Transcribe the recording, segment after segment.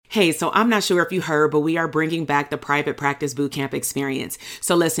Hey, so I'm not sure if you heard, but we are bringing back the private practice bootcamp experience.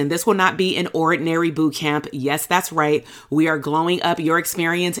 So listen, this will not be an ordinary bootcamp. Yes, that's right. We are glowing up your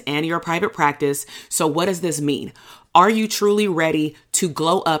experience and your private practice. So what does this mean? Are you truly ready to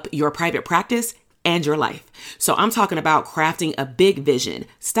glow up your private practice and your life? So I'm talking about crafting a big vision.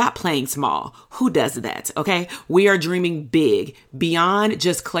 Stop playing small. Who does that? Okay. We are dreaming big. Beyond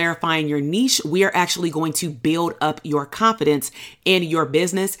just clarifying your niche, we are actually going to build up your confidence in your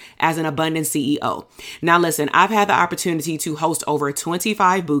business as an abundant CEO. Now listen, I've had the opportunity to host over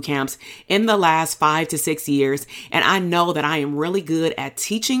 25 boot camps in the last 5 to 6 years, and I know that I am really good at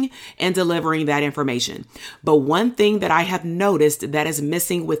teaching and delivering that information. But one thing that I have noticed that is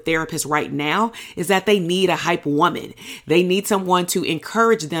missing with therapists right now is that they need a hype woman. They need someone to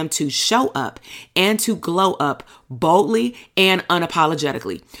encourage them to show up and to glow up boldly and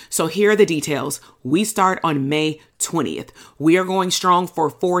unapologetically. So here are the details. We start on May 20th. We are going strong for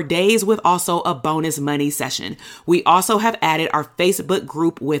 4 days with also a bonus money session. We also have added our Facebook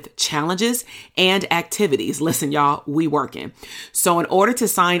group with challenges and activities. Listen, y'all, we working. So in order to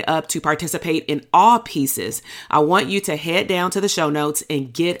sign up to participate in all pieces, I want you to head down to the show notes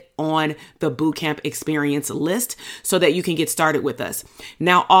and get on the bootcamp experience list so that you can get started with us.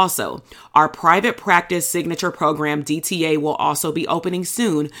 Now, also, our private practice signature program, DTA, will also be opening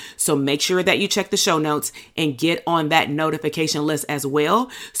soon. So make sure that you check the show notes and get on that notification list as well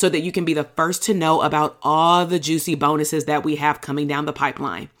so that you can be the first to know about all the juicy bonuses that we have coming down the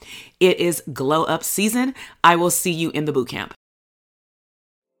pipeline. It is glow up season. I will see you in the bootcamp.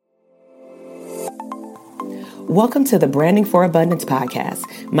 Welcome to the Branding for Abundance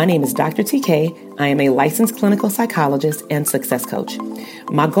podcast. My name is Dr. TK. I am a licensed clinical psychologist and success coach.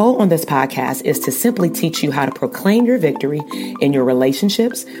 My goal on this podcast is to simply teach you how to proclaim your victory in your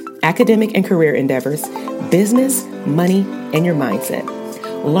relationships, academic and career endeavors, business, money, and your mindset.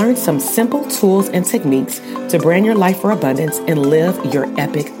 Learn some simple tools and techniques to brand your life for abundance and live your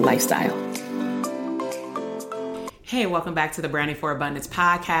epic lifestyle. Hey, welcome back to the Branding for Abundance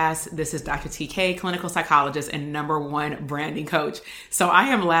podcast. This is Dr. TK, clinical psychologist and #1 branding coach. So I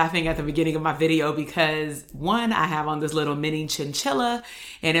am laughing at the beginning of my video because one, I have on this little mini chinchilla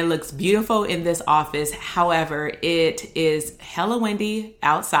and it looks beautiful in this office. However, it is hella windy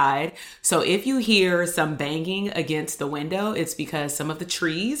outside. So if you hear some banging against the window, it's because some of the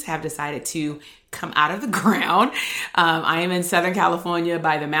trees have decided to come out of the ground. I am in Southern California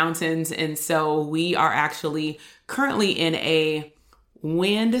by the mountains. And so we are actually currently in a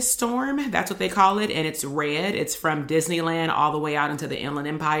wind storm. That's what they call it. And it's red. It's from Disneyland all the way out into the Inland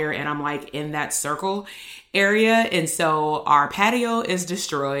Empire. And I'm like in that circle area. And so our patio is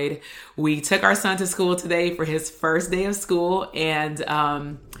destroyed. We took our son to school today for his first day of school,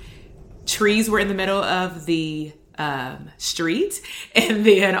 and trees were in the middle of the street. And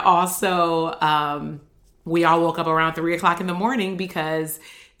then also, we all woke up around 3 o'clock in the morning because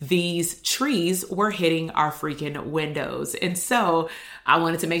these trees were hitting our freaking windows. And so I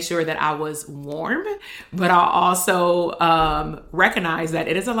wanted to make sure that I was warm, but I also recognize that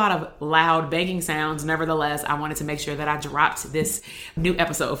it is a lot of loud banging sounds. Nevertheless, I wanted to make sure that I dropped this new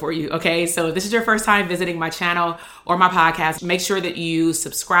episode for you. Okay, so if this is your first time visiting my channel or my podcast, make sure that you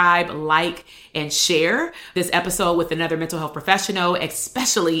subscribe, like, and share this episode with another mental health professional,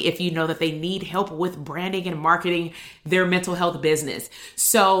 especially if you know that they need help with branding and marketing their mental health business.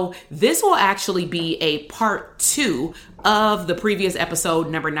 So this will actually be a part 2 of the previous episode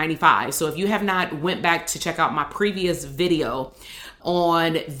number 95. So if you have not went back to check out my previous video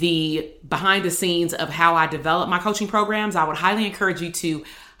on the behind the scenes of how I develop my coaching programs, I would highly encourage you to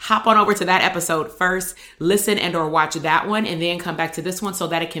hop on over to that episode first, listen and or watch that one, and then come back to this one so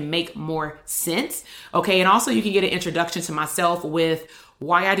that it can make more sense. Okay. And also you can get an introduction to myself with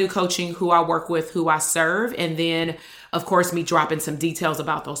why I do coaching, who I work with, who I serve, and then of course me dropping some details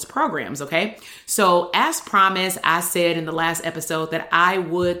about those programs. Okay. So as promised, I said in the last episode that I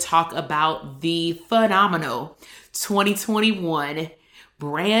would talk about the phenomenal 2021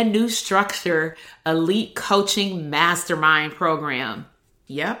 brand new structure elite coaching mastermind program.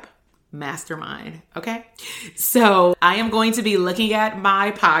 Yep. Mastermind. Okay. So I am going to be looking at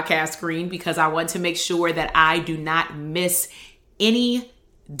my podcast screen because I want to make sure that I do not miss any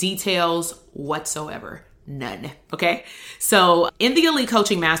details whatsoever. None. Okay. So in the Elite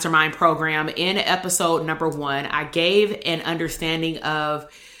Coaching Mastermind program, in episode number 1, I gave an understanding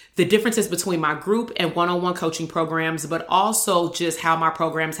of the differences between my group and one-on-one coaching programs, but also just how my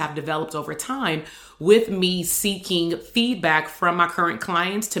programs have developed over time with me seeking feedback from my current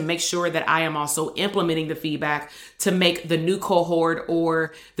clients to make sure that I am also implementing the feedback to make the new cohort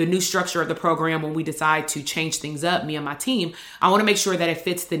or the new structure of the program when we decide to change things up, me and my team. I want to make sure that it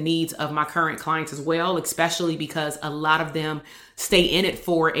fits the needs of my current clients as well, especially because a lot of them stay in it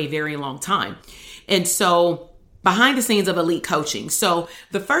for a very long time. And so behind the scenes of elite coaching. So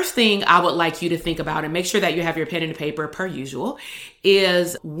the first thing I would like you to think about, and make sure that you have your pen and paper per usual,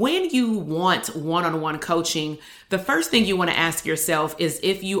 is when you want one-on-one coaching, the first thing you want to ask yourself is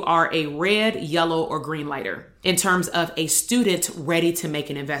if you are a red, yellow, or green lighter in terms of a student ready to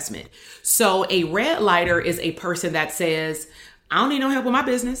make an investment. So a red lighter is a person that says, I don't need no help with my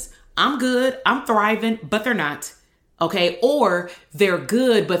business. I'm good. I'm thriving, but they're not. Okay. Or they're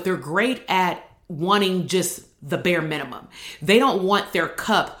good, but they're great at wanting just the bare minimum. They don't want their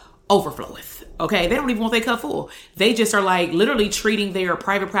cup overfloweth. Okay. They don't even want their cup full. They just are like literally treating their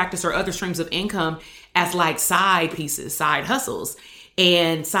private practice or other streams of income as like side pieces, side hustles.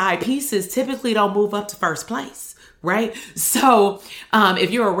 And side pieces typically don't move up to first place. Right. So if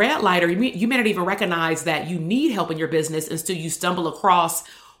you're a red lighter, you may not even recognize that you need help in your business until you stumble across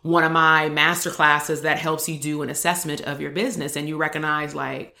one of my master classes that helps you do an assessment of your business. And you recognize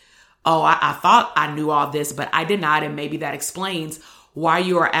like, oh, I thought I knew all this, but I did not. And maybe that explains why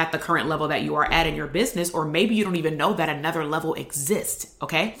you are at the current level that you are at in your business, or maybe you don't even know that another level exists.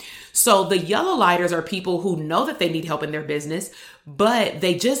 Okay. So the yellow lighters are people who know that they need help in their business, but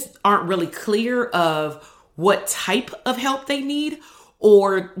they just aren't really clear of what type of help they need,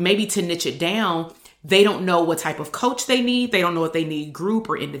 or maybe to niche it down. They don't know what type of coach they need. They don't know if they need group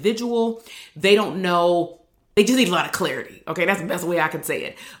or individual. They don't know. They just need a lot of clarity. Okay. That's the best way I can say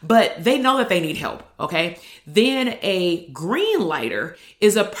it, but they know that they need help. Okay. Then a green lighter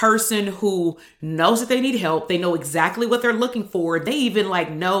is a person who knows that they need help. They know exactly what they're looking for. They even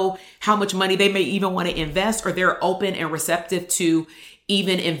like know how much money they may even want to invest, or they're open and receptive to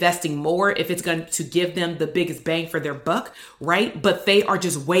even investing more if it's going to give them the biggest bang for their buck. Right. But they are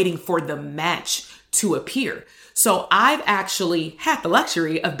just waiting for the match to appear. So I've actually had the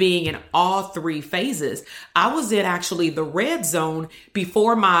luxury of being in all three phases. I was in actually the red zone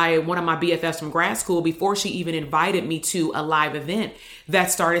before one of my BFFs from grad school, before she even invited me to a live event that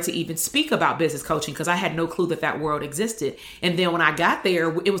started to even speak about business coaching, because I had no clue that world existed. And then when I got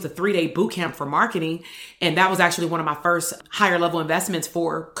there, it was a 3-day boot camp for marketing. And that was actually one of my first higher level investments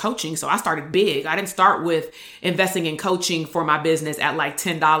for coaching. So I started big. I didn't start with investing in coaching for my business at like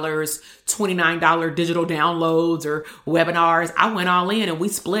 $10, $29 digital downloads or webinars. I went all in and we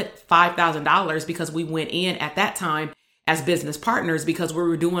split $5,000 because we went in at that time as business partners, because we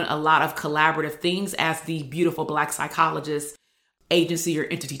were doing a lot of collaborative things as the Beautiful Black Psychologist agency or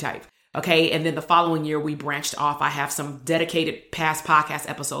entity type. Okay. And then the following year we branched off. I have some dedicated past podcast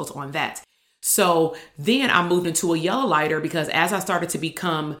episodes on that. So then I moved into a yellow lighter because as I started to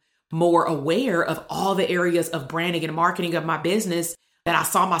become more aware of all the areas of branding and marketing of my business that I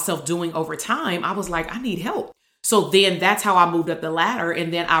saw myself doing over time, I was like, I need help. So then that's how I moved up the ladder.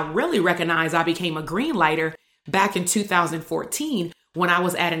 And then I really recognized I became a green lighter back in 2014 when I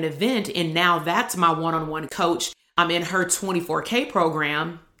was at an event. And now that's my one-on-one coach. I'm in her 24K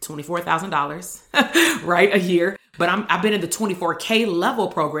program, $24,000, right? A year. But I've been in the 24K level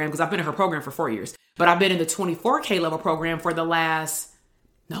program because I've been in her program for 4 years. But I've been in the 24K level program for this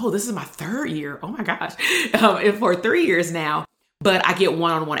is my third year. Oh my gosh. For 3 years now. But I get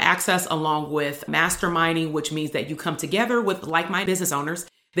one-on-one access along with masterminding, which means that you come together with like-minded business owners.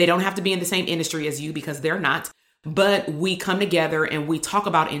 They don't have to be in the same industry as you because they're not. But we come together and we talk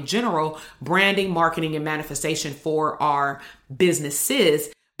about, in general, branding, marketing, and manifestation for our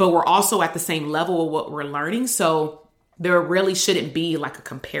businesses. But we're also at the same level of what we're learning. So there really shouldn't be like a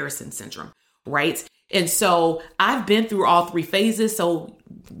comparison syndrome, right? And so I've been through all three phases. So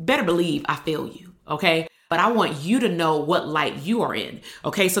better believe I feel you, okay? But I want you to know what light you are in,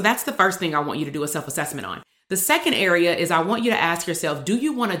 okay? So that's the first thing I want you to do a self-assessment on. The second area is I want you to ask yourself, do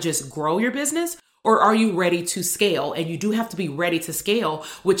you want to just grow your business? Or are you ready to scale? And you do have to be ready to scale,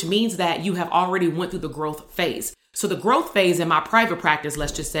 which means that you have already went through the growth phase. So the growth phase in my private practice,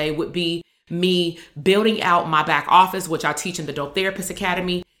 let's just say, would be me building out my back office, which I teach in the Dope Therapist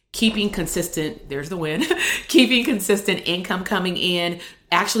Academy, keeping consistent, there's the win, keeping consistent income coming in,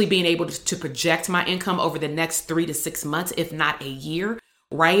 actually being able to project my income over the next 3 to 6 months, if not a year,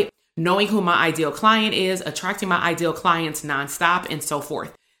 right? Knowing who my ideal client is, attracting my ideal clients nonstop, and so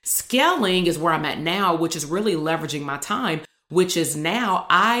forth. Scaling is where I'm at now, which is really leveraging my time, which is now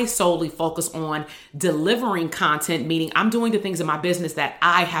I solely focus on delivering content, meaning I'm doing the things in my business that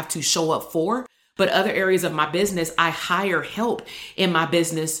I have to show up for. But other areas of my business, I hire help in my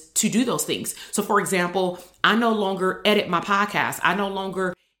business to do those things. So for example, I no longer edit my podcast. I no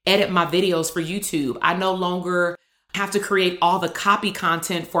longer edit my videos for YouTube. I no longer have to create all the copy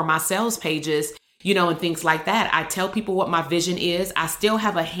content for my sales pages, and things like that. I tell people what my vision is. I still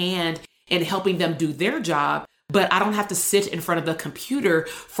have a hand in helping them do their job, but I don't have to sit in front of the computer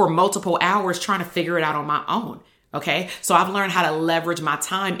for multiple hours trying to figure it out on my own. Okay. So I've learned how to leverage my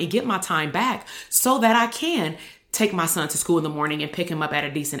time and get my time back so that I can take my son to school in the morning and pick him up at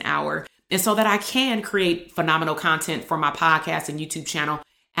a decent hour. And so that I can create phenomenal content for my podcast and YouTube channel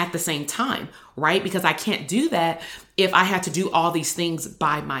at the same time, right? Because I can't do that if I had to do all these things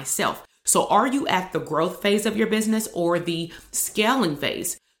by myself. So are you at the growth phase of your business or the scaling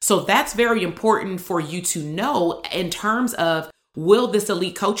phase? So that's very important for you to know in terms of, will this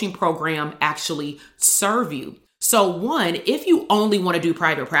elite coaching program actually serve you? So one, if you only want to do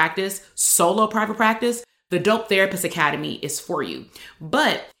private practice, solo private practice, the Dope Therapist Academy is for you.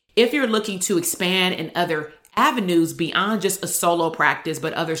 But if you're looking to expand in other avenues beyond just a solo practice,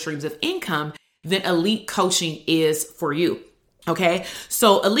 but other streams of income, then elite coaching is for you. Okay.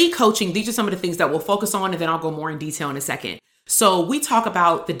 So elite coaching, these are some of the things that we'll focus on, and then I'll go more in detail in a second. So we talk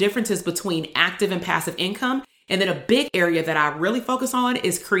about the differences between active and passive income. And then a big area that I really focus on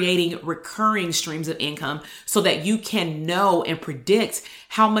is creating recurring streams of income so that you can know and predict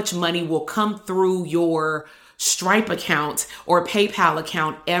how much money will come through your Stripe account or PayPal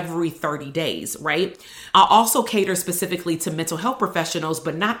account every 30 days, right? I'll also cater specifically to mental health professionals,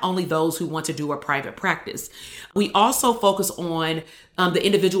 but not only those who want to do a private practice. We also focus on the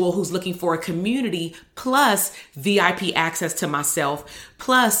individual who's looking for a community plus VIP access to myself,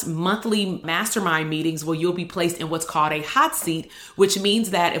 plus monthly mastermind meetings where you'll be placed in what's called a hot seat, which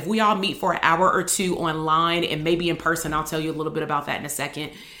means that if we all meet for an hour or two online and maybe in person, I'll tell you a little bit about that in a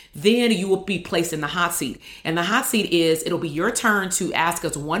second, then you will be placed in the hot seat. And the hot seat is, it'll be your turn to ask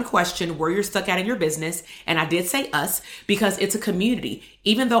us one question where you're stuck at in your business. And I did say us because it's a community.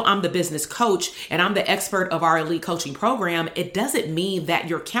 Even though I'm the business coach and I'm the expert of our elite coaching program, it doesn't mean that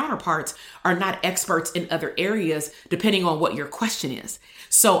your counterparts are not experts in other areas, depending on what your question is.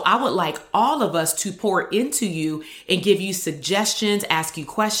 So I would like all of us to pour into you and give you suggestions, ask you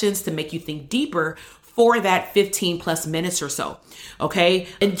questions to make you think deeper for that 15 plus minutes or so. Okay.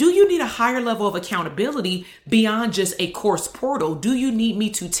 And do you need a higher level of accountability beyond just a course portal? Do you need me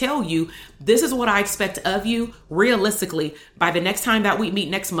to tell you, this is what I expect of you realistically by the next time that we meet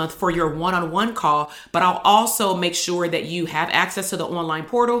next month for your one-on-one call? But I'll also make sure that you have access to the online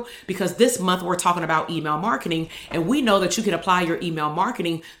portal, because this month we're talking about email marketing. And we know that you can apply your email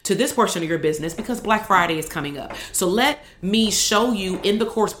marketing to this portion of your business because Black Friday is coming up. So let me show you in the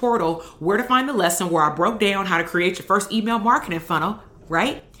course portal where to find the lesson where I broke down how to create your first email marketing funnel,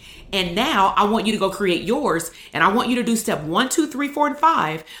 right? And now I want you to go create yours. And I want you to do step 1, 2, 3, 4, and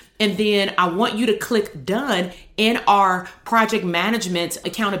 5. And then I want you to click done in our project management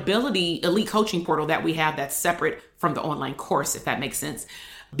accountability elite coaching portal that we have that's separate from the online course, if that makes sense.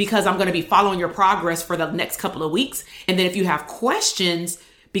 Because I'm going to be following your progress for the next couple of weeks. And then if you have questions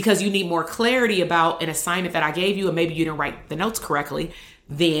because you need more clarity about an assignment that I gave you, and maybe you didn't write the notes correctly,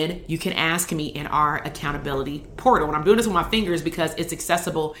 then you can ask me in our accountability portal. And I'm doing this with my fingers because it's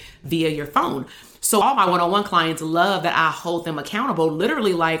accessible via your phone. So all my one-on-one clients love that I hold them accountable,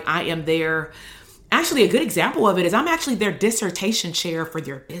 literally like I am their, actually a good example of it is I'm actually their dissertation chair for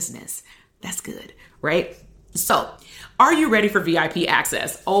their business. That's good, right? So are you ready for VIP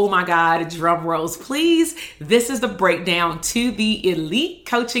access? Oh my God, drum rolls, please. This is the breakdown to the Elite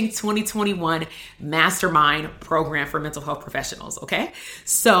Coaching 2021 Mastermind Program for mental health professionals, okay?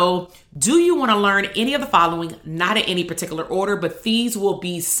 So do you want to learn any of the following? Not in any particular order, but these will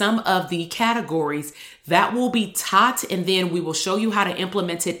be some of the categories that will be taught, and then we will show you how to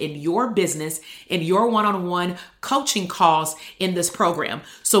implement it in your business, in your one-on-one coaching calls in this program.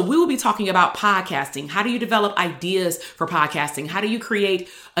 So we will be talking about podcasting. How do you develop ideas for podcasting? How do you create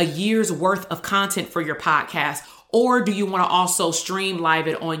a year's worth of content for your podcast? Or do you want to also stream live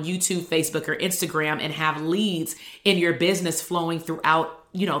it on YouTube, Facebook, or Instagram and have leads in your business flowing throughout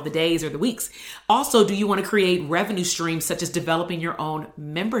the days or the weeks? Also, do you want to create revenue streams such as developing your own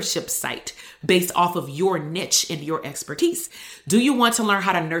membership site based off of your niche and your expertise? Do you want to learn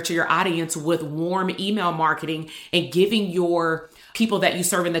how to nurture your audience with warm email marketing and giving your people that you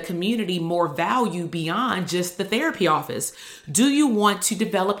serve in the community more value beyond just the therapy office? Do you want to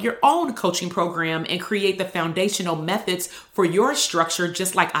develop your own coaching program and create the foundational methods for your structure,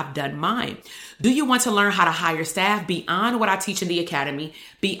 just like I've done mine? Do you want to learn how to hire staff beyond what I teach in the academy,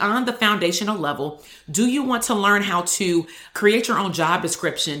 beyond the foundational level? Do you want to learn how to create your own job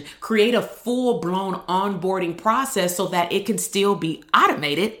description, create a full-blown onboarding process so that it can still be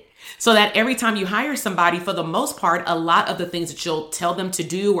automated? So that every time you hire somebody, for the most part, a lot of the things that you'll tell them to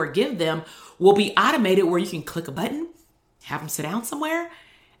do or give them will be automated, where you can click a button, have them sit down somewhere.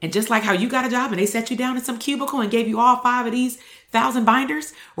 And just like how you got a job and they set you down in some cubicle and gave you all 5 of these 1,000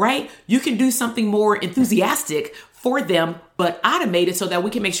 binders, right? You can do something more enthusiastic for them, but automated, so that we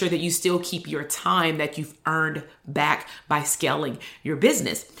can make sure that you still keep your time that you've earned back by scaling your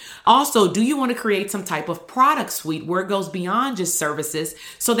business. Also, do you want to create some type of product suite where it goes beyond just services,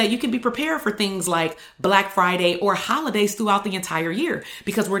 so that you can be prepared for things like Black Friday or holidays throughout the entire year?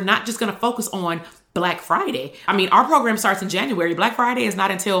 Because we're not just going to focus on Black Friday. I mean, our program starts in January. Black Friday is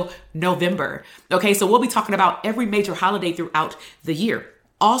not until November. Okay, so we'll be talking about every major holiday throughout the year.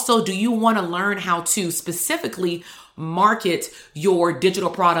 Also, do you want to learn how to specifically market your digital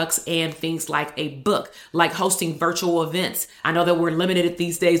products and things like a book, like hosting virtual events? I know that we're limited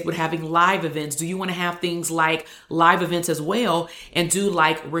these days with having live events. Do you want to have things like live events as well and do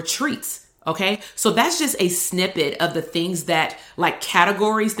like retreats? Okay, so that's just a snippet of the things that, like,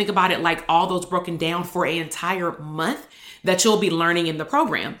 categories. Think about it like all those broken down for an entire month that you'll be learning in the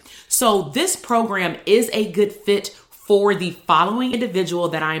program. So this program is a good fit for the following individual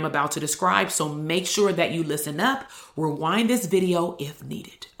that I am about to describe. So make sure that you listen up, rewind this video if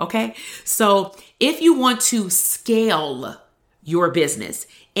needed. Okay, so if you want to scale your business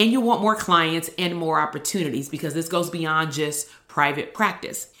and you want more clients and more opportunities, because this goes beyond just private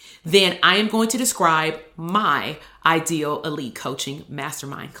practice, then I am going to describe my ideal elite coaching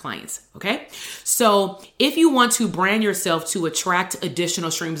mastermind clients. Okay. So if you want to brand yourself to attract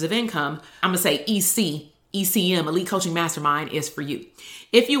additional streams of income, I'm going to say ECM, Elite Coaching Mastermind, is for you.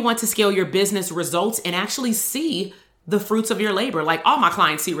 If you want to scale your business results and actually see the fruits of your labor, like all my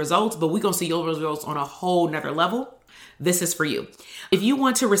clients see results, but we're going to see your results on a whole nother level, this is for you. If you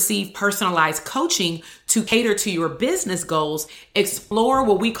want to receive personalized coaching to cater to your business goals, explore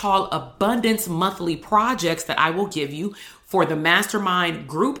what we call abundance monthly projects that I will give you for the mastermind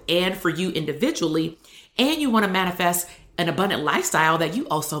group and for you individually. And you want to manifest an abundant lifestyle that you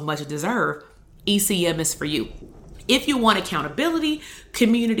also much deserve, ECM is for you. If you want accountability,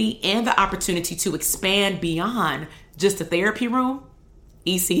 community, and the opportunity to expand beyond just a therapy room,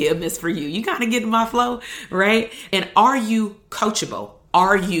 ECM is for you. You kind of get in my flow, right? And are you coachable?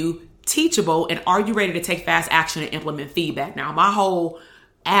 Are you teachable? And are you ready to take fast action and implement feedback? Now, my whole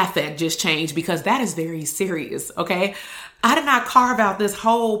affect just changed because that is very serious, okay? I did not carve out this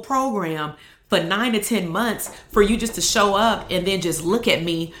whole program for 9 to 10 months for you just to show up and then just look at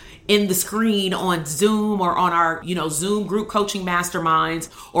me in the screen on Zoom or on our, Zoom group coaching masterminds,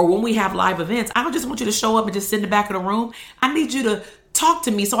 or when we have live events. I don't just want you to show up and just sit in the back of the room. I need you to talk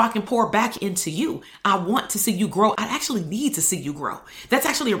to me so I can pour back into you. I want to see you grow. I actually need to see you grow. That's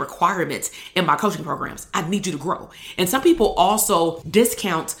actually a requirement in my coaching programs. I need you to grow. And some people also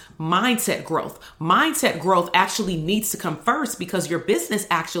discount mindset growth. Mindset growth actually needs to come first, because your business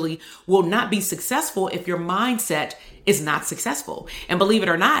actually will not be successful if your mindset is not successful. And believe it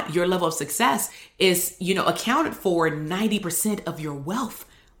or not, your level of success is, accounted for 90% of your wealth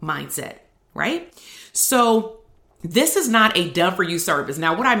mindset, right? So this is not a done for you service.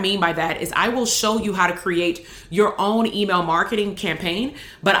 Now, what I mean by that is I will show you how to create your own email marketing campaign,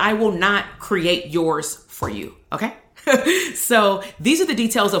 but I will not create yours for you. Okay. So these are the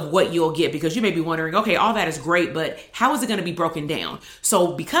details of what you'll get, because you may be wondering, okay, all that is great, but how is it going to be broken down?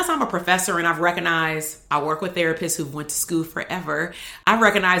 So because I'm a professor and I've recognized, I work with therapists who've went to school forever, I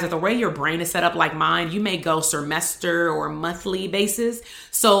recognize that the way your brain is set up like mine, you may go semester or monthly basis.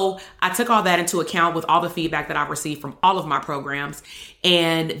 So I took all that into account with all the feedback that I've received from all of my programs.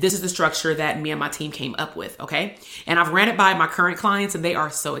 And this is the structure that me and my team came up with. Okay. And I've ran it by my current clients and they are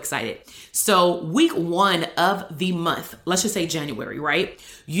so excited. So week 1 of the month, let's just say January, right?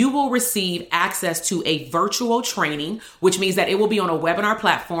 You will receive access to a virtual training, which means that it will be on a webinar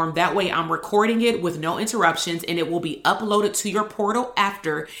platform. That way I'm recording it with no interruptions and it will be uploaded to your portal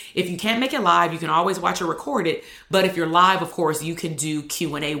after. If you can't make it live, you can always watch it recorded. But if you're live, of course, you can do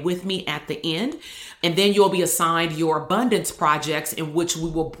Q&A with me at the end. And then you'll be assigned your abundance projects, in which we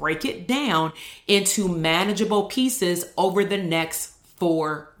will break it down into manageable pieces over the next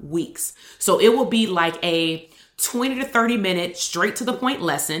 4 weeks. So it will be like a 20 to 30 minute straight to the point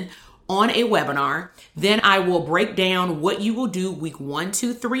lesson on a webinar. Then I will break down what you will do week 1,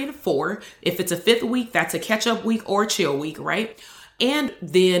 2, 3, and 4. If it's a 5th week, that's a catch up week or a chill week, right? And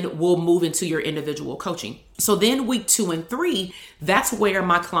then we'll move into your individual coaching. So then week 2 and 3, that's where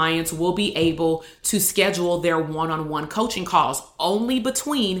my clients will be able to schedule their one-on-one coaching calls only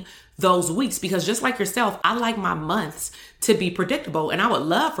between those weeks, because just like yourself, I like my months to be predictable. And I would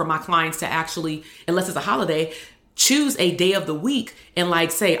love for my clients to actually, unless it's a holiday, choose a day of the week and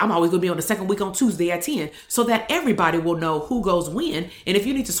like say, I'm always gonna be on the second week on Tuesday at 10, so that everybody will know who goes when. And if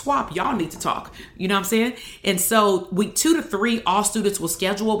you need to swap, y'all need to talk. You know what I'm saying? And so week 2 to 3, all students will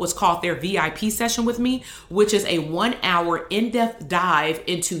schedule what's called their VIP session with me, which is a 1-hour in-depth dive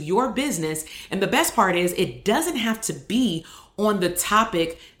into your business. And the best part is it doesn't have to be on the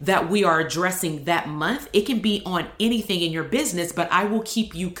topic that we are addressing that month. It can be on anything in your business, but I will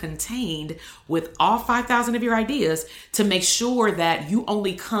keep you contained with all 5,000 of your ideas to make sure that you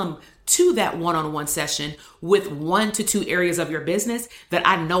only come to that one-on-one session with 1 to 2 areas of your business that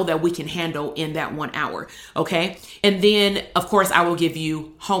I know that we can handle in that 1 hour. Okay. And then of course I will give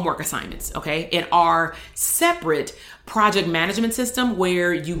you homework assignments. Okay. In our separate project management system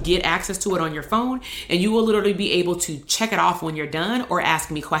where you get access to it on your phone, and you will literally be able to check it off when you're done or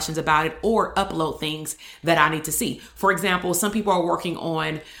ask me questions about it or upload things that I need to see. For example, some people are working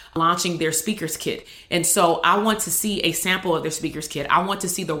on launching their speakers kit. And so I want to see a sample of their speakers kit. I want to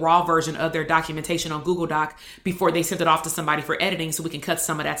see the raw version of their documentation on Google Doc before they send it off to somebody for editing, so we can cut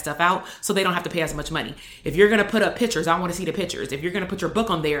some of that stuff out so they don't have to pay as much money. If you're going to put up pictures, I want to see the pictures. If you're going to put your book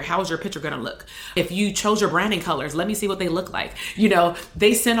on there, how is your picture going to look? If you chose your branding colors, let me see what they look like. You know,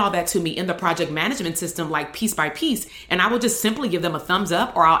 they send all that to me in the project management system, like piece by piece, and I will just simply give them a thumbs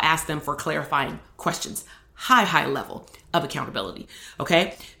up, or I'll ask them for clarifying questions. High level of accountability.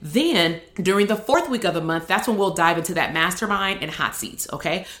 Okay. Then during the 4th week of the month, that's when we'll dive into that mastermind and hot seats.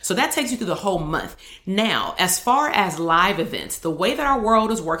 Okay. So that takes you through the whole month. Now, as far as live events, the way that our world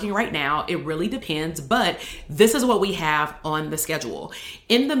is working right now, it really depends, but this is what we have on the schedule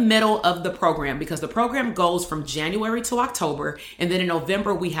in the middle of the program, because the program goes from January to October. And then in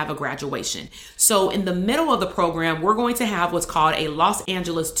November, we have a graduation. So in the middle of the program, we're going to have what's called a Los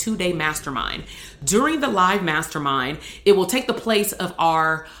Angeles 2-day mastermind. During the live mastermind, it will take the place of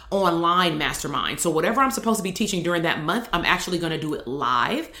our online mastermind. So whatever I'm supposed to be teaching during that month, I'm actually going to do it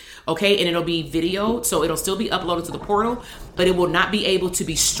live. Okay. And it'll be video. So it'll still be uploaded to the portal, but it will not be able to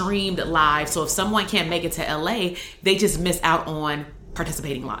be streamed live. So if someone can't make it to LA, they just miss out on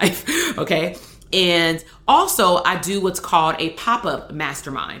participating live. Okay. And also I do what's called a pop-up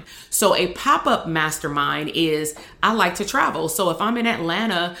mastermind. So a pop-up mastermind is, I like to travel. So if I'm in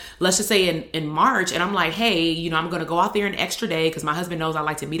Atlanta, let's just say in March, and I'm like, hey, you know, I'm going to go out there an extra day, because my husband knows I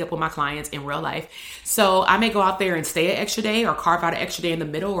like to meet up with my clients in real life. So I may go out there and stay an extra day, or carve out an extra day in the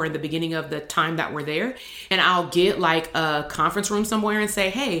middle or in the beginning of the time that we're there. And I'll get like a conference room somewhere and say,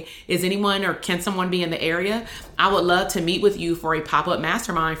 hey, is anyone, or can someone be in the area? I would love to meet with you for a pop-up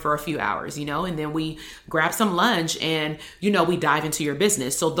mastermind for a few hours, you know, and then we grab some lunch and, you know, we dive into your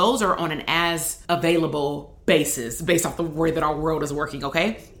business. So those are on an as available basis based off the way that our world is working.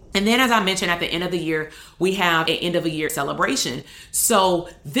 Okay. And then, as I mentioned, at the end of the year, we have an end of the year celebration. So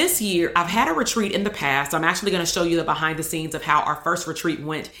this year, I've had a retreat in the past. I'm actually going to show you the behind the scenes of how our first retreat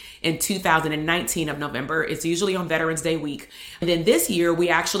went in 2019 of November. It's usually on Veterans Day week. And then this year, we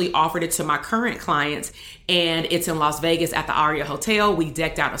actually offered it to my current clients, and it's in Las Vegas at the Aria Hotel. We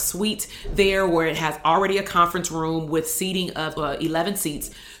decked out a suite there where it has already a conference room with seating of 11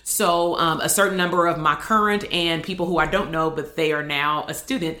 seats. So a certain number of my current and people who I don't know, but they are now a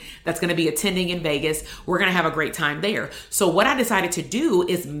student that's going to be attending in Vegas. We're going to have a great time there. So what I decided to do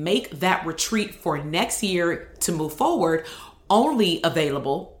is make that retreat for next year to move forward only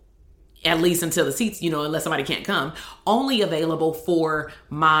available, at least until the seats, you know, unless somebody can't come, only available for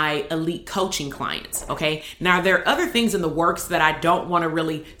my elite coaching clients. Okay. Now, there are other things in the works that I don't want to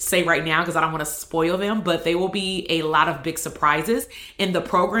really say right now because I don't want to spoil them, but they will be a lot of big surprises in the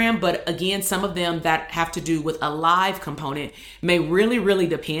program. But again, some of them that have to do with a live component may really, really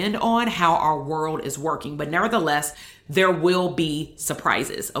depend on how our world is working. But nevertheless, there will be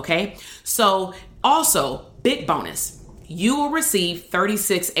surprises. Okay. So also, big bonus. You will receive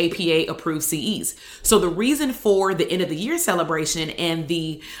 36 APA approved CEs. So the reason for the end of the year celebration and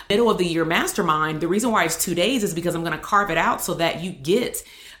the middle of the year mastermind, the reason why it's 2 days is because I'm going to carve it out so that you get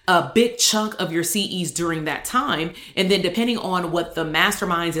a big chunk of your CEs during that time. And then depending on what the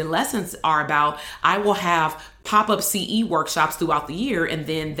masterminds and lessons are about, I will have pop-up CE workshops throughout the year, and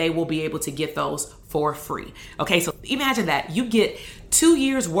then they will be able to get those for free. Okay. So imagine that you get 2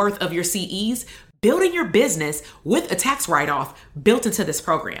 years worth of your CEs building your business with a tax write-off built into this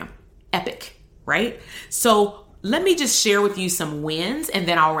program. Epic, right? So let me just share with you some wins and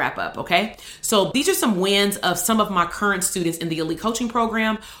then I'll wrap up, okay? So these are some wins of some of my current students in the Elite Coaching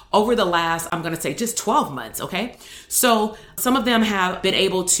Program over the last, I'm gonna say just 12 months, okay? So some of them have been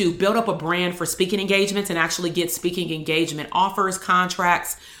able to build up a brand for speaking engagements and actually get speaking engagement offers,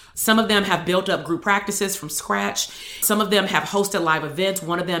 contracts. Some of them have built up group practices from scratch. Some of them have hosted live events.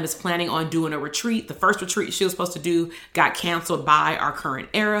 One of them is planning on doing a retreat. The first retreat she was supposed to do got canceled by our current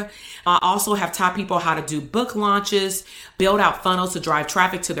era. I also have taught people how to do book launches, build out funnels to drive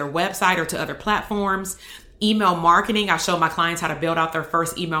traffic to their website or to other platforms. Email marketing. I show my clients how to build out their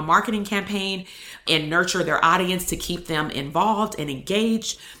first email marketing campaign and nurture their audience to keep them involved and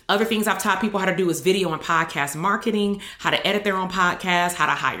engaged. Other things I've taught people how to do is video and podcast marketing, how to edit their own podcast, how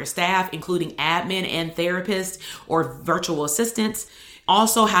to hire staff, including admin and therapists or virtual assistants.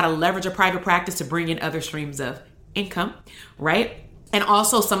 Also, how to leverage a private practice to bring in other streams of income, right? And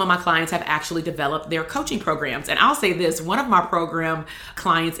also some of my clients have actually developed their coaching programs. And I'll say this, one of my program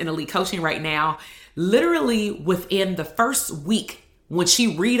clients in Elite Coaching right now, literally within the first week, when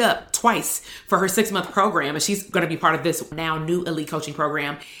she read up twice for her 6-month program, and she's going to be part of this now new Elite Coaching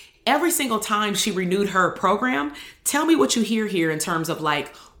Program, every single time she renewed her program, tell me what you hear here in terms of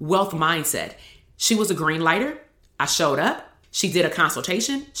like wealth mindset. She was a green lighter. I showed up. She did a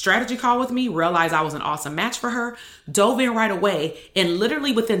consultation, strategy call with me, realized I was an awesome match for her, dove in right away, and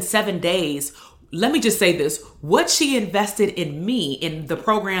literally within 7 days, let me just say this, what she invested in me in the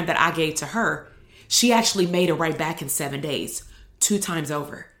program that I gave to her, she actually made it right back in 7 days, 2 times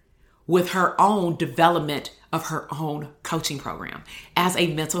over, with her own development of her own coaching program as a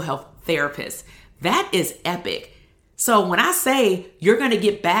mental health therapist. That is epic. So when I say you're going to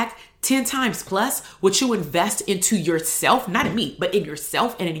get back 10 times plus what you invest into yourself, not in me, but in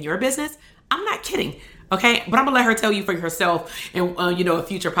yourself and in your business, I'm not kidding. Okay. But I'm gonna let her tell you for yourself in, a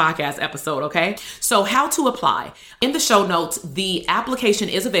future podcast episode. Okay. So how to apply. In the show notes, the application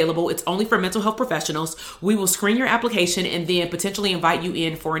is available. It's only for mental health professionals. We will screen your application and then potentially invite you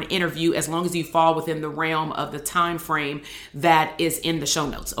in for an interview as long as you fall within the realm of the time frame that is in the show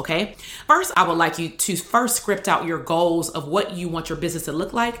notes. Okay. First, I would like you to first script out your goals of what you want your business to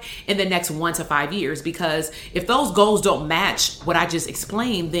look like in the next 1 to 5 years, because if those goals don't match what I just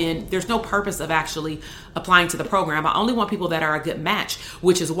explained, then there's no purpose of actually applying to the program. I only want people that are a good match,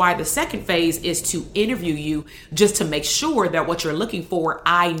 which is why the second phase is to interview you just to make sure that what you're looking for,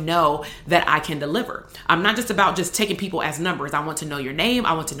 I know that I can deliver. I'm not just about just taking people as numbers. I want to know your name.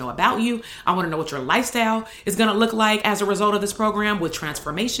 I want to know about you. I want to know what your lifestyle is going to look like as a result of this program with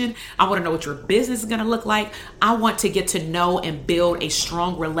transformation. I want to know what your business is going to look like. I want to get to know and build a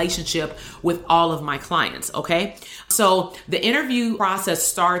strong relationship with all of my clients. Okay. So the interview process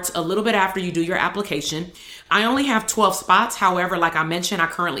starts a little bit after you do your application. I only have 12 spots. However, like I mentioned, I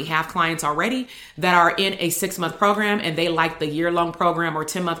currently have clients already that are in a 6-month program and they like the year-long program or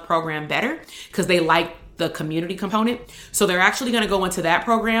 10-month program better because they like the community component. So they're actually going to go into that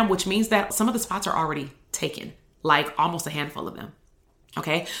program, which means that some of the spots are already taken, like almost a handful of them.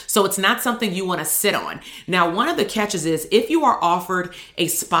 Okay. So it's not something you want to sit on. Now, one of the catches is if you are offered a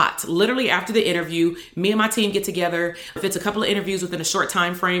spot, literally after the interview, me and my team get together. If it's a couple of interviews within a short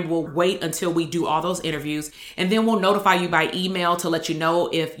time frame, we'll wait until we do all those interviews. And then we'll notify you by email to let you know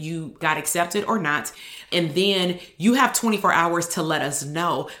if you got accepted or not. And then you have 24 hours to let us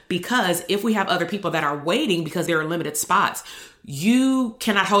know, because if we have other people that are waiting because there are limited spots, you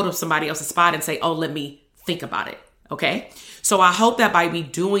cannot hold up somebody else's spot and say, oh, let me think about it. Okay. So I hope that by me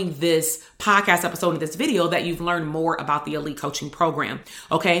doing this podcast episode and this video that you've learned more about the Elite Coaching Program.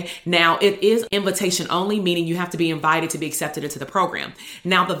 Okay. Now it is invitation only, meaning you have to be invited to be accepted into the program.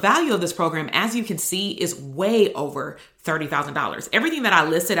 Now the value of this program, as you can see, is way over $30,000. Everything that I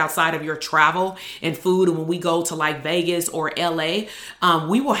listed outside of your travel and food, and when we go to like Vegas or LA,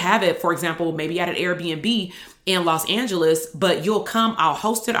 we will have it, for example, maybe at an Airbnb in Los Angeles, but you'll come, I'll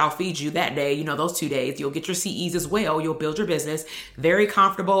host it, I'll feed you that day, those 2 days, you'll get your CEs as well, you'll build your business, very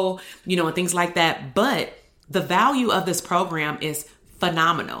comfortable, and things like that. But the value of this program is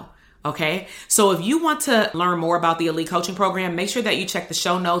phenomenal. Okay. So if you want to learn more about the Elite Coaching Program, make sure that you check the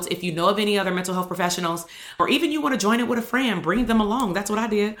show notes. If you know of any other mental health professionals, or even you want to join it with a friend, bring them along. That's what I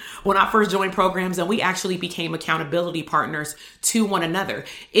did when I first joined programs, and we actually became accountability partners to one another.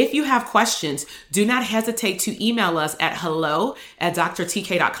 If you have questions, do not hesitate to email us at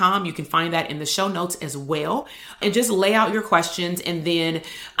hello@drtk.com. You can find that in the show notes as well, and just lay out your questions. And then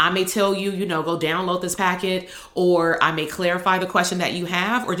I may tell you, go download this packet, or I may clarify the question that you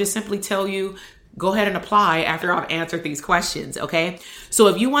have, or just simply tell you, go ahead and apply after I've answered these questions. Okay. So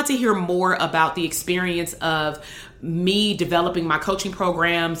if you want to hear more about the experience of me developing my coaching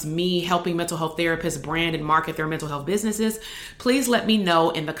programs, me helping mental health therapists brand and market their mental health businesses, please let me know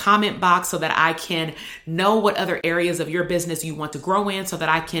in the comment box so that I can know what other areas of your business you want to grow in so that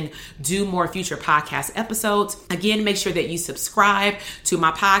I can do more future podcast episodes. Again, make sure that you subscribe to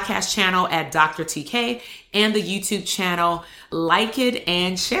my podcast channel at Dr. TK and the YouTube channel. Like it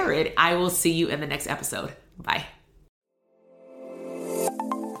and share it. I will see you in the next episode. Bye.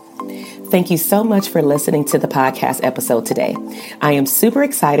 Thank you so much for listening to the podcast episode today. I am super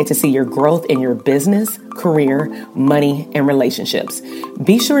excited to see your growth in your business, career, money, and relationships.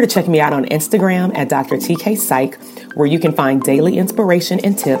 Be sure to check me out on Instagram at Dr. TK Psych, where you can find daily inspiration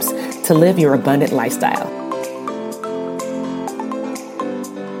and tips to live your abundant lifestyle.